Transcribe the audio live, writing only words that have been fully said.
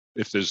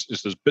if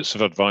there's bits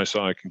of advice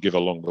that I can give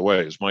along the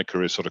way, as my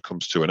career sort of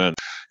comes to an end,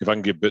 if I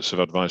can give bits of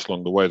advice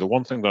along the way, the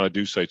one thing that I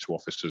do say to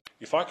officers,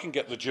 if I can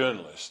get the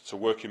journalists to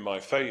work in my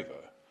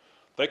favour,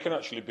 they can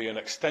actually be an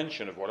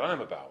extension of what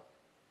I'm about.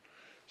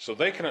 So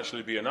they can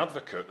actually be an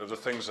advocate of the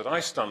things that I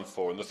stand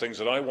for and the things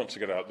that I want to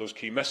get out, those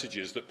key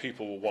messages that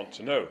people will want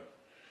to know.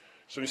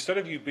 So instead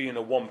of you being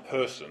a one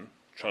person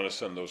trying to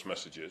send those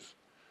messages,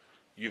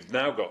 you've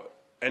now got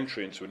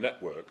entry into a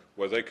network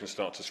where they can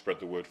start to spread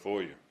the word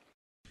for you.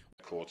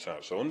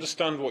 Out. So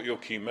understand what your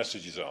key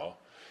messages are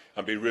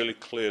and be really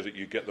clear that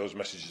you get those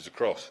messages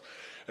across.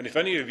 And if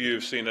any of you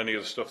have seen any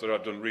of the stuff that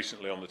I've done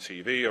recently on the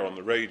TV or on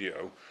the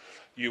radio,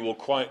 you will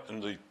quite,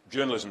 and the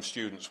journalism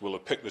students will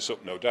have picked this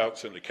up no doubt,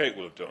 certainly Kate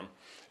will have done,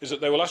 is that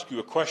they will ask you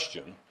a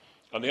question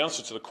and the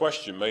answer to the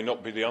question may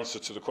not be the answer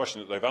to the question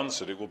that they've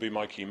answered, it will be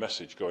my key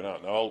message going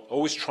out. Now I'll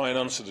always try and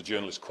answer the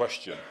journalist's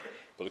question,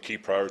 but the key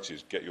priority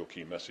is get your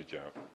key message out.